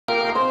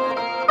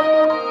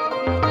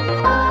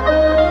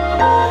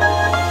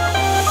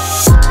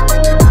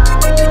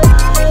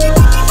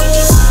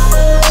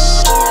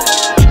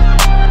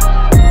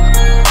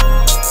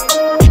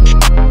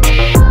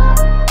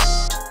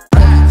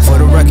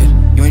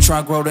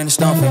tryna grow, then it's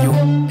done for you.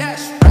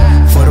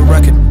 For the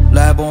record,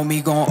 lab on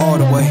me going all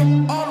the way.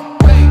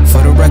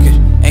 For the record,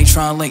 ain't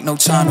tryna link, no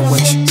time to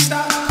waste.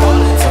 For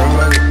the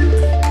record.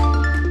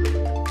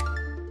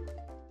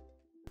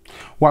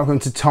 Welcome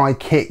to Ty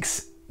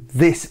Kicks.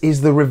 This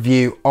is the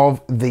review of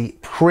the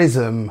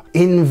Prism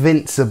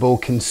Invincible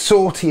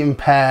Consortium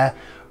pair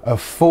of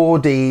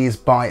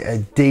 4Ds by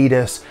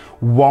Adidas.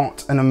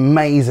 What an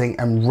amazing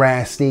and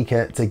rare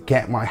sneaker to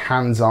get my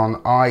hands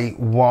on. I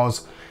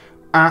was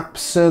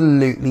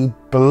absolutely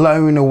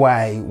blown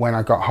away when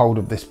I got hold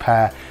of this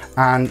pair,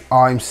 and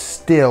I'm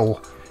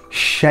still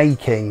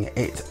shaking.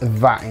 It's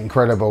that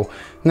incredible.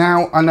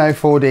 Now, I know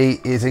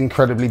 4D is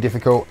incredibly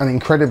difficult and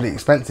incredibly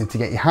expensive to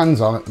get your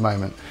hands on at the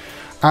moment,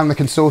 and the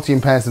consortium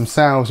pairs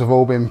themselves have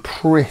all been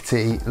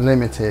pretty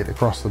limited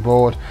across the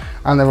board,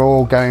 and they're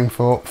all going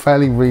for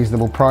fairly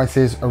reasonable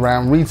prices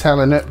around retail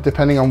and up,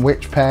 depending on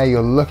which pair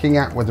you're looking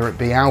at, whether it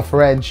be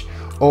Alpha Edge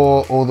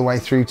or all the way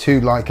through to,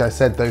 like I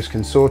said, those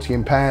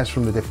consortium pairs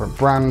from the different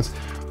brands.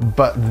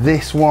 But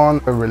this one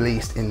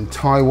released in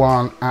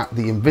Taiwan at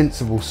the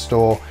Invincible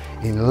store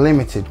in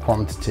limited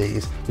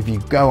quantities. If you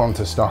go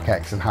onto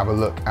StockX and have a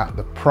look at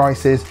the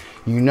prices,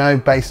 you know,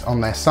 based on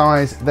their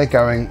size, they're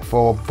going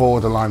for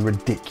borderline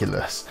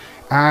ridiculous.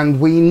 And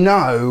we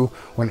know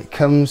when it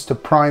comes to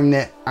prime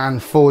knit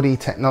and 4D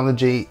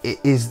technology, it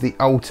is the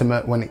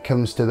ultimate when it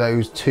comes to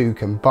those two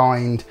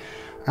combined.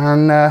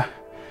 And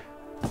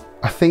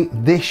I think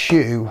this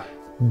shoe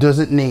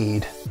doesn't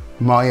need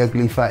my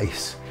ugly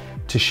face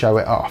to show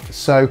it off.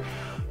 So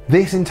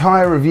this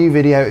entire review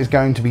video is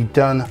going to be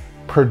done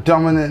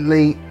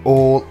predominantly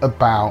all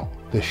about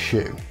the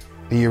shoe.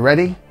 Are you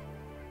ready?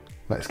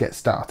 Let's get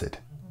started.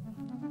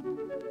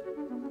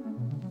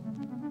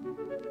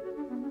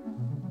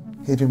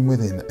 Hidden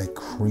within a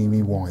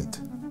creamy white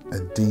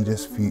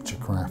Adidas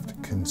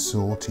Futurecraft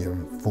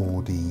Consortium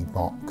 4D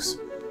box,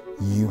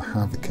 you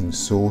have the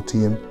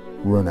Consortium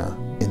Runner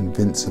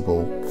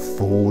Invincible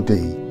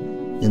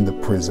 4D in the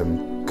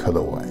Prism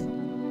colorway.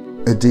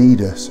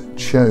 Adidas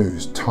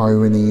chose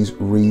Taiwanese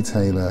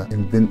retailer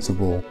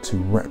Invincible to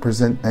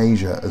represent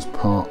Asia as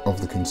part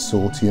of the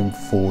Consortium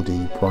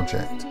 4D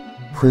project.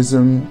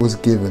 Prism was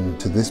given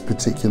to this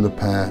particular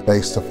pair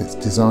based off its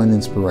design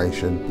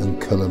inspiration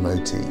and colour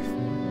motif.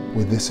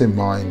 With this in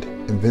mind,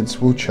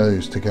 Invincible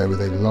chose to go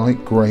with a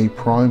light grey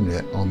prime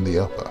knit on the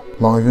upper,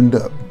 livened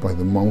up by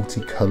the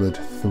multicoloured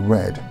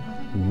thread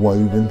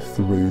woven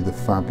through the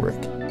fabric.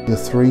 The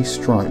 3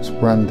 stripes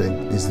branding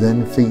is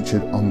then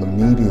featured on the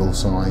medial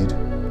side,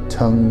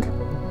 tongue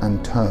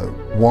and toe,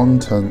 one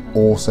tongue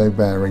also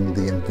bearing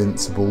the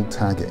Invincible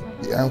tagging.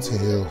 The outer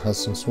heel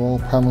has some small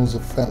panels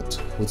of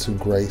felt with some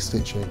grey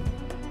stitching.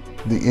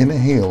 The inner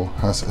heel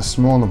has a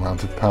small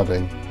amount of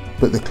padding,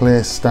 but the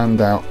clear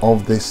standout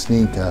of this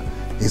sneaker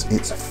is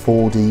its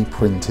 4D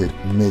printed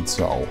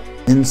midsole.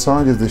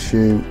 Inside of the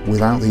shoe,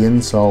 without the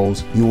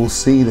insoles, you will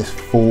see this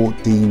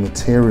 4D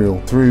material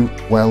through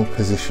well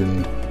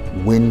positioned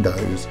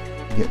windows.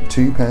 You get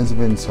 2 pairs of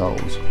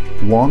insoles,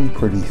 one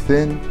pretty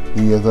thin,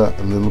 the other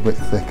a little bit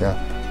thicker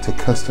to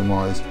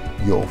customize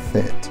your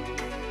fit.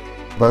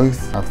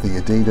 Both have the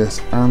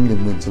Adidas and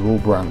Invincible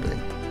branding.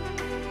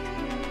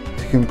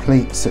 To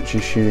complete such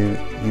a shoe,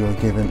 you are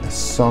given a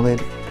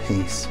solid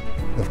piece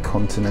of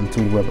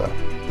Continental rubber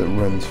that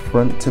runs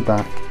front to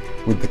back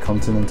with the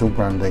Continental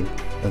branding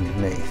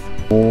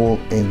underneath, all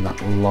in that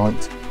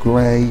light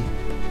grey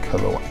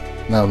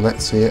colourway. Now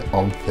let's see it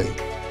on feet.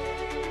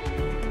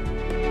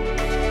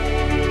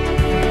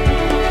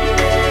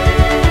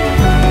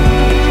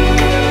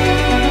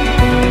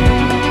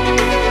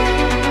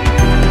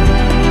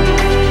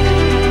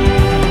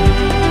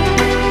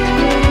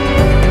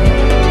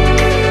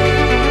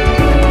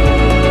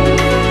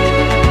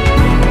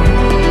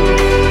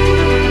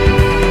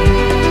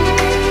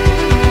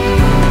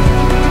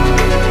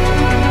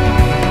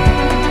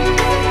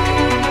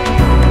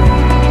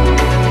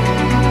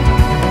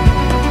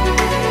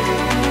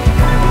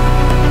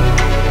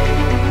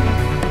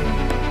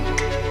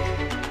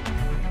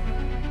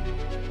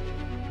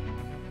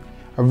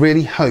 I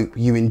really hope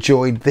you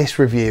enjoyed this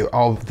review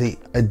of the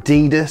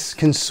Adidas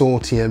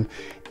Consortium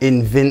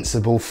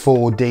Invincible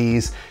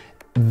 4Ds.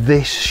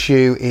 This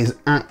shoe is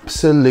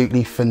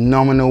absolutely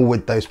phenomenal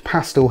with those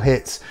pastel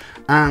hits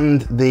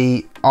and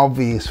the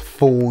obvious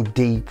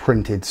 4D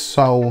printed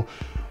sole.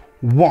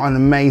 What an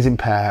amazing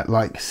pair.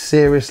 Like,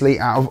 seriously,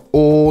 out of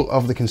all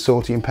of the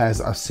consortium pairs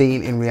that I've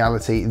seen in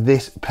reality,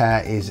 this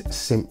pair is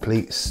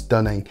simply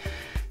stunning.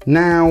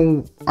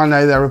 Now, I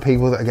know there are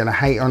people that are going to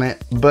hate on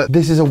it, but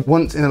this is a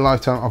once in a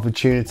lifetime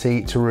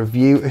opportunity to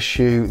review a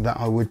shoe that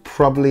I would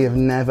probably have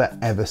never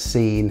ever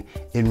seen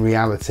in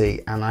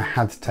reality, and I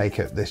had to take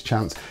up this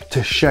chance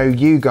to show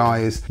you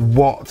guys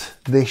what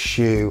this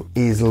shoe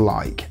is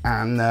like,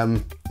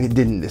 and it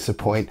didn't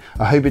disappoint.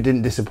 I hope it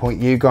didn't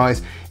disappoint you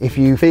guys. If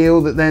you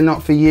feel that they're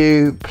not for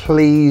you,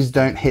 please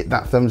don't hit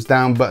that thumbs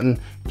down button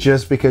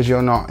just because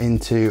you're not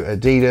into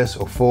Adidas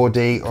or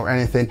 4D or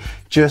anything.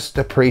 Just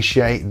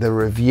appreciate the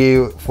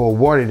review for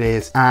what it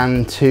is,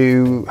 and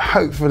to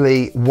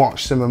hopefully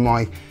watch some of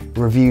my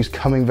reviews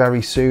coming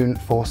very soon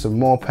for some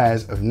more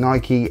pairs of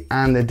Nike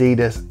and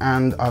Adidas,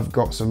 and I've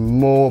got some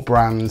more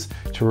brands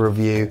to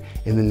review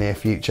in the near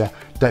future.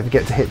 Don't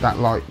forget to hit that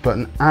like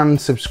button and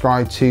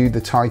subscribe to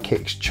the Ty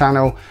Kicks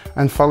channel,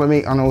 and follow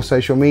me on all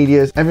social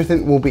medias.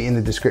 Everything will be in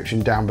the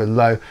description down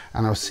below,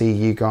 and I'll see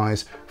you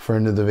guys for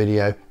another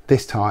video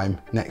this time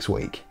next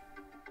week.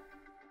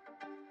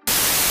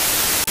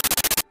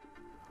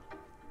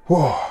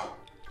 Whoa,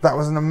 that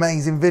was an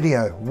amazing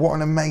video. What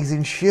an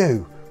amazing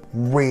shoe.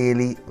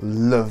 Really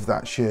love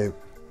that shoe.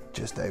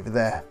 Just over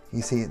there,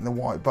 you see it in the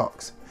white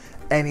box.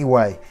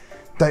 Anyway,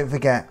 don't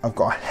forget, I've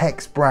got a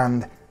Hex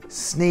brand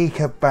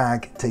sneaker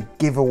bag to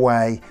give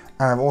away,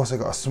 and I've also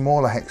got a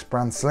smaller Hex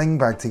brand sling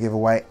bag to give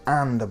away,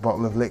 and a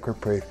bottle of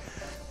liquid proof.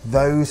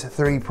 Those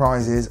 3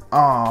 prizes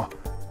are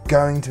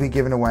going to be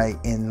given away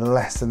in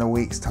less than a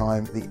week's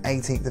time. The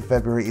 18th of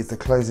February is the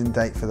closing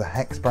date for the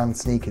Hex brand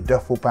sneaker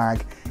duffel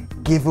bag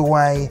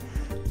giveaway.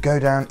 Go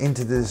down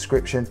into the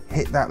description,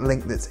 hit that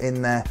link that's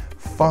in there,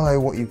 follow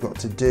what you've got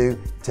to do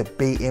to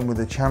be in with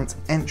a chance.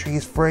 Entry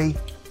is free,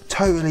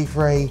 totally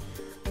free,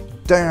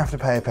 don't have to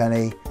pay a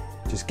penny.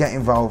 Just get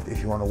involved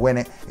if you want to win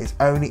it. It's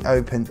only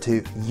open to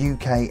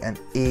UK and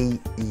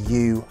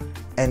EU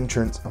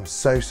entrants. I'm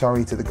so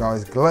sorry to the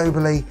guys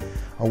globally.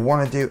 I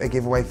want to do a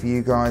giveaway for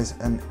you guys,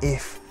 and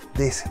if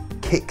this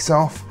kicks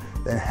off,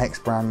 then Hex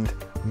brand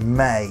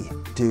may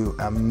do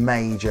a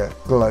major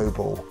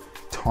global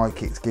Ty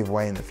Kicks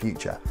giveaway in the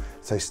future.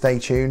 So stay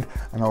tuned,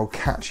 and I'll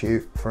catch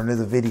you for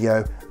another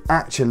video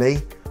actually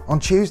on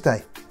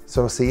Tuesday.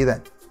 So I'll see you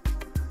then.